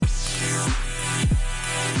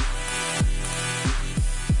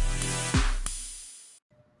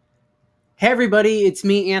Hey everybody, it's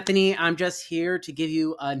me, Anthony. I'm just here to give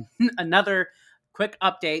you another quick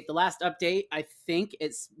update. The last update, I think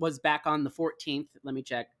was back on the 14th. Let me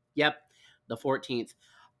check. Yep, the 14th.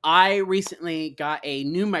 I recently got a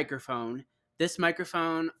new microphone. This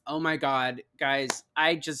microphone, oh my god, guys,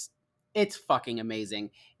 it's fucking amazing.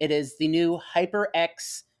 It is the new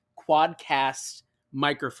HyperX Quadcast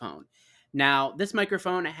microphone. Now, this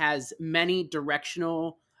microphone has many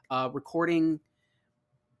directional recording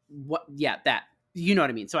that you know what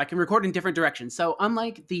I mean. So I can record in different directions. So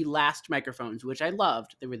unlike the last microphones, which I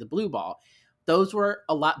loved, they were the blue ball. Those were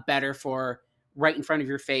a lot better for right in front of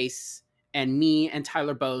your face. And me and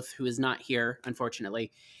Tyler both, who is not here,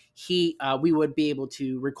 unfortunately, we would be able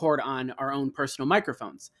to record on our own personal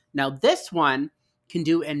microphones. Now this one can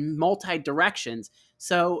do in multi directions.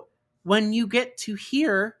 So when you get to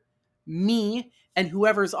hear me and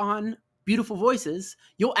whoever's on Beautiful Voices,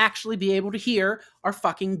 you'll actually be able to hear our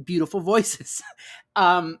fucking beautiful voices.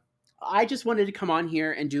 I just wanted to come on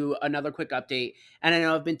here and do another quick update. And I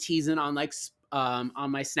know I've been teasing on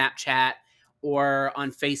on my Snapchat or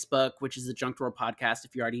on Facebook, which is the Junk Drawer Podcast.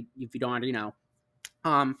 If you don't already know,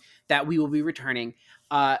 that we will be returning.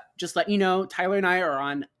 Just let you know, Tyler and I are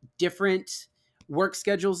on different work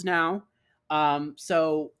schedules now.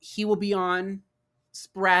 So he will be on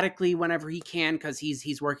sporadically whenever he can because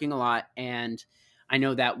he's working a lot, and I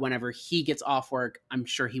know that whenever he gets off work, I'm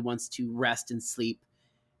sure he wants to rest and sleep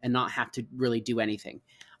and not have to really do anything.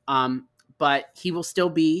 But he will still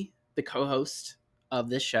be the co-host of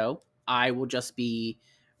this show. I will just be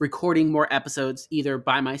recording more episodes either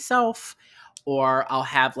by myself or I'll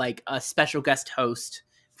have like a special guest host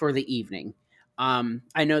for the evening.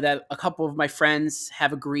 I know that a couple of my friends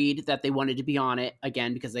have agreed that they wanted to be on it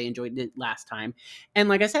again because they enjoyed it last time. And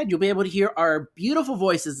like I said, you'll be able to hear our beautiful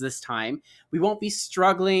voices this time. We won't be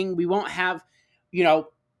struggling. We won't have,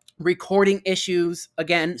 recording issues.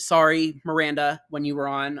 Again, sorry, Miranda, when you were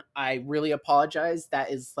on. I really apologize. That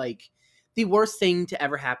is like the worst thing to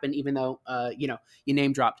ever happen, even though, you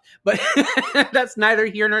name dropped. But that's neither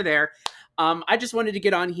here nor there. I just wanted to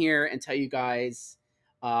get on here and tell you guys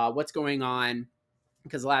what's going on,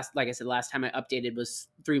 because last time I updated was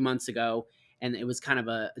 3 months ago, and it was kind of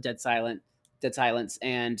a dead silence.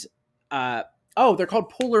 And they're called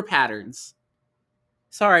polar patterns.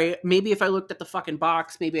 Sorry, maybe if I looked at the fucking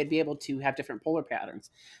box, maybe I'd be able to have different polar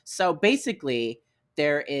patterns. So basically,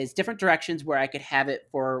 there is different directions where I could have it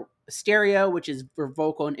for stereo, which is for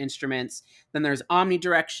vocal and instruments. Then there's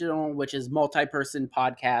omnidirectional, which is multi-person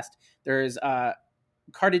podcast. There's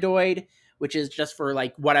cardioid, which is just for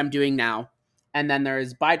like what I'm doing now. And then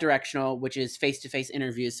there's bidirectional, which is face-to-face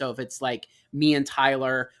interviews. So if it's like me and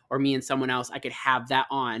Tyler or me and someone else, I could have that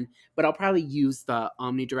on. But I'll probably use the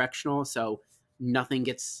omnidirectional so nothing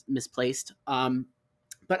gets misplaced.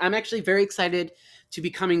 But I'm actually very excited to be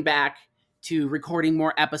coming back to recording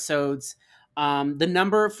more episodes. The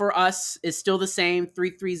number for us is still the same,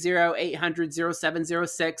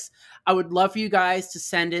 330-800-0706. I would love for you guys to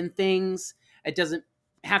send in things. It doesn't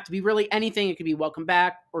have to be really anything. It could be welcome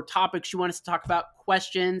back or topics you want us to talk about,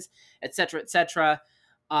 questions, etc., etc.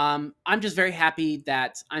 I'm just very happy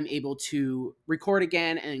that I'm able to record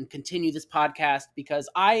again and continue this podcast because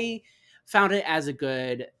I found it as a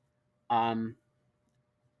good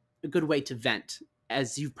way to vent,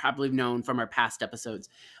 as you've probably known from our past episodes.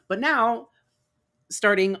 But now,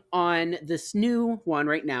 starting on this new one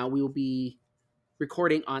right now, we will be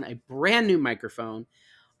recording on a brand new microphone.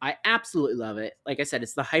 I absolutely love it. Like I said,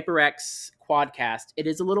 it's the HyperX Quadcast. It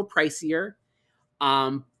is a little pricier,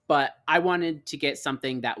 but I wanted to get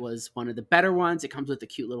something that was one of the better ones. It comes with a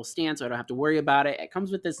cute little stand, so I don't have to worry about it. It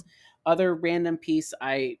comes with this other random piece.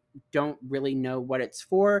 I don't really know what it's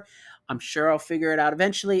for. I'm sure I'll figure it out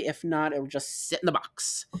eventually. If not, it'll just sit in the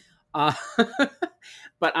box.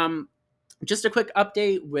 But just a quick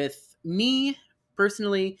update with me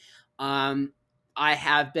personally. I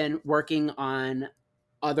have been working on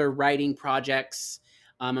other writing projects.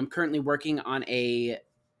 I'm currently working on a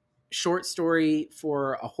short story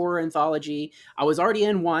for a horror anthology. I was already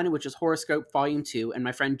in one, which is Horoscope Volume 2, and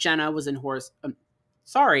my friend Jenna was in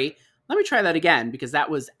sorry, let me try that again, because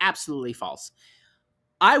that was absolutely false.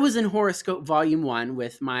 I was in Horoscope Volume 1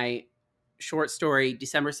 with my short story,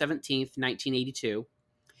 December 17th, 1982.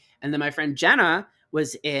 And then my friend Jenna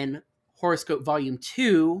was in Horoscope Volume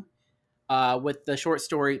 2 with the short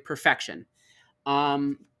story, Perfection.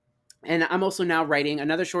 And I'm also now writing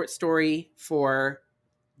another short story for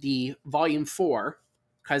the Volume 4,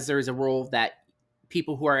 because there's a rule that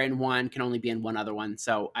people who are in one can only be in one other one.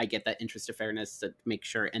 So I get that interest of fairness to make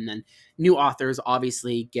sure. And then new authors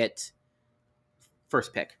obviously get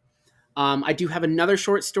first pick. I do have another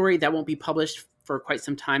short story that won't be published for quite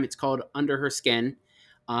some time. It's called Under Her Skin.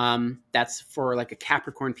 That's for like a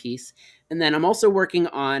Capricorn piece. And then I'm also working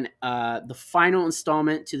on the final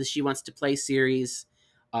installment to the She Wants to Play series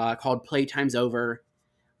called Playtime's Over.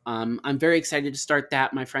 I'm very excited to start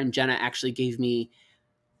that. My friend Jenna actually gave me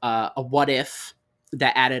a what if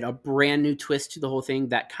that added a brand new twist to the whole thing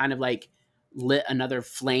that kind of like lit another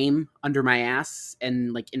flame under my ass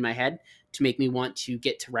and like in my head to make me want to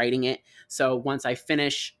get to writing it. So once I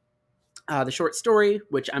finish the short story,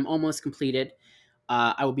 which I'm almost completed,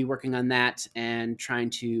 I will be working on that and trying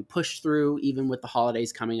to push through even with the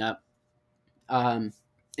holidays coming up, and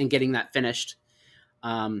getting that finished.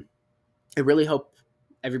 I really hope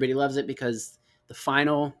everybody loves it because the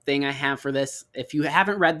final thing I have for this, if you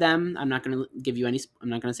haven't read them, I'm not going to give you any. I'm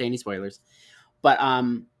not going to say any spoilers, but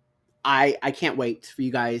I can't wait for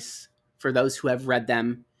you guys, for those who have read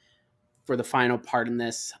them, for the final part in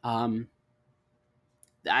this.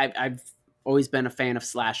 I've always been a fan of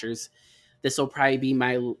slashers. This will probably be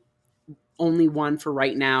my only one for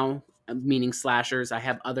right now, meaning slashers. I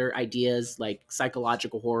have other ideas like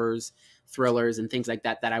psychological horrors, thrillers, and things like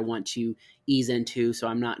that that I want to ease into. So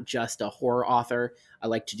I'm not just a horror author. I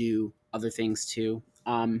like to do other things too.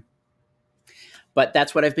 But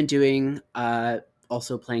that's what I've been doing.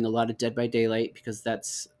 Also playing a lot of Dead by Daylight because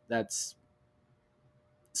that's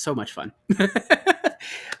so much fun.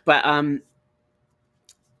 But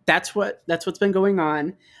that's what's been going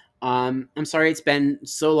on. I'm sorry it's been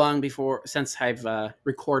so long since I've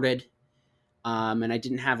recorded, and I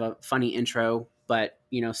didn't have a funny intro. But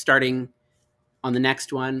starting on the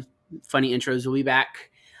next one, funny intros will be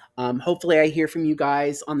back. Hopefully, I hear from you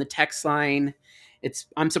guys on the text line.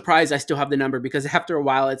 I'm surprised I still have the number because after a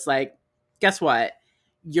while, it's like, guess what?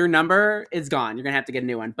 Your number is gone. You're gonna have to get a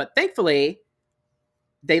new one. But thankfully,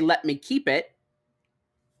 they let me keep it.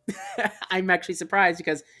 I'm actually surprised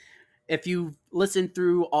because if you listen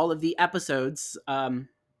through all of the episodes,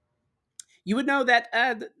 you would know that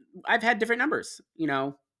I've had different numbers.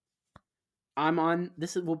 I'm on.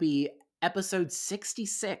 This will be episode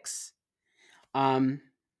 66. I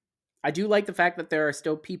do like the fact that there are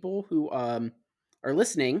still people who are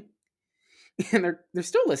listening, and they're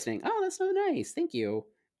still listening. Oh, that's so nice. Thank you.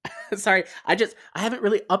 Sorry, I haven't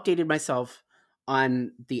really updated myself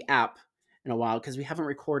on the app in a while because we haven't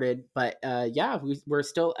recorded. But yeah, we're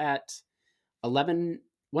still at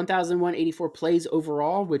 1,184 plays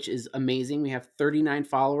overall, which is amazing. We have 39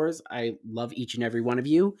 followers. I love each and every one of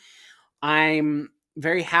you. I'm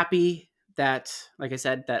very happy that, like I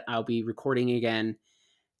said, that I'll be recording again,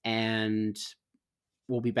 and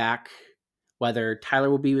we'll be back. Whether Tyler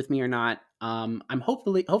will be with me or not, I'm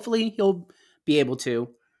hopefully he'll be able to.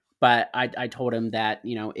 But I told him that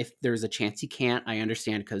if there's a chance he can't, I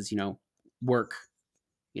understand because work.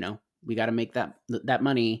 We got to make that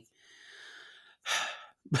money.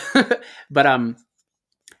 But I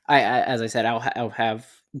as I said, I'll have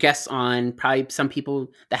guests on, probably some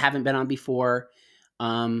people that haven't been on before,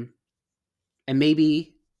 and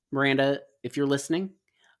maybe Miranda, if you're listening,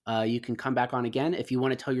 you can come back on again. If you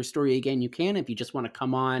want to tell your story again, you can. If you just want to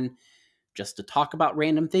come on just to talk about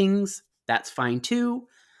random things, that's fine too.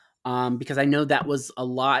 Because I know that was a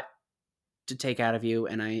lot to take out of you,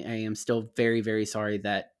 and I am still very, very sorry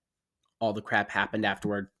that all the crap happened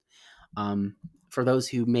afterward. For those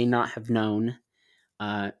who may not have known,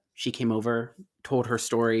 she came over, told her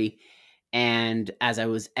story, and as I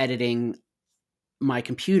was editing, my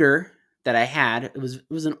computer that I had, it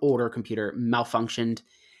was an older computer, malfunctioned,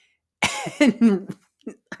 and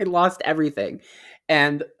I lost everything.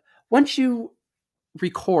 And once you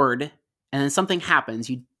record and then something happens,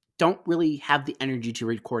 you don't really have the energy to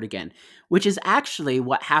record again, which is actually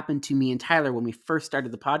what happened to me and Tyler when we first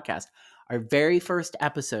started the podcast. Our very first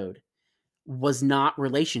episode was not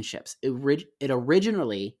relationships. It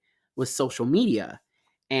originally was social media.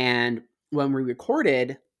 And when we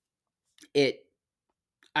recorded it,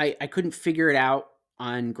 I couldn't figure it out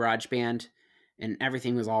on GarageBand, and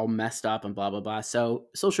everything was all messed up and blah, blah, blah. So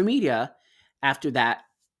social media, after that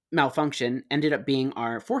malfunction, ended up being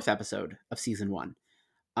our fourth episode of season one.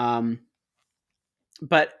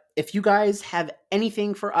 But if you guys have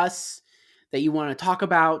anything for us that you want to talk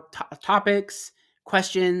about, topics,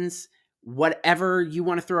 questions, whatever you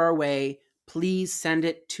want to throw our way, please send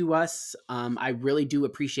it to us. I really do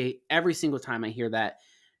appreciate every single time I hear that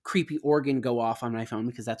creepy organ go off on my phone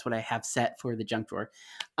because that's what I have set for the junk drawer.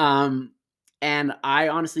 And I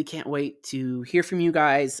honestly can't wait to hear from you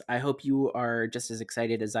guys. I hope you are just as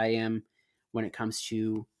excited as I am when it comes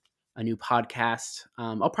to a new podcast.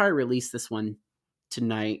 I'll probably release this one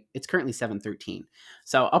tonight. It's currently 7:13.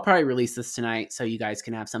 So I'll probably release this tonight so you guys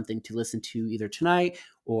can have something to listen to either tonight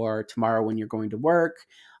or tomorrow when you're going to work.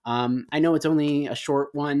 I know it's only a short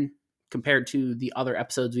one compared to the other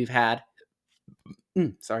episodes we've had.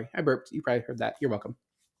 Sorry, I burped. You probably heard that. You're welcome.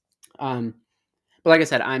 But like I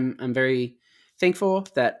said, I'm very thankful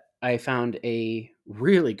that I found a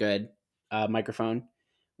really good microphone,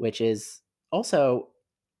 which is also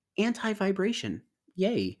anti-vibration.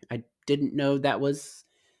 Yay! I didn't know that was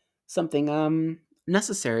something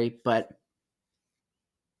necessary, but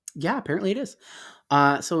yeah, apparently it is.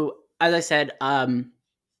 So as I said,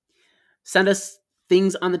 send us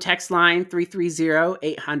things on the text line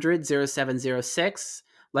 330-800-0706.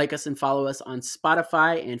 Like us and follow us on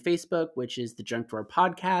Spotify and Facebook, which is the Junk Drawer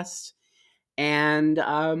Podcast. And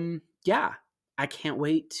yeah, I can't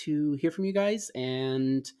wait to hear from you guys,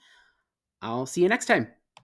 and I'll see you next time.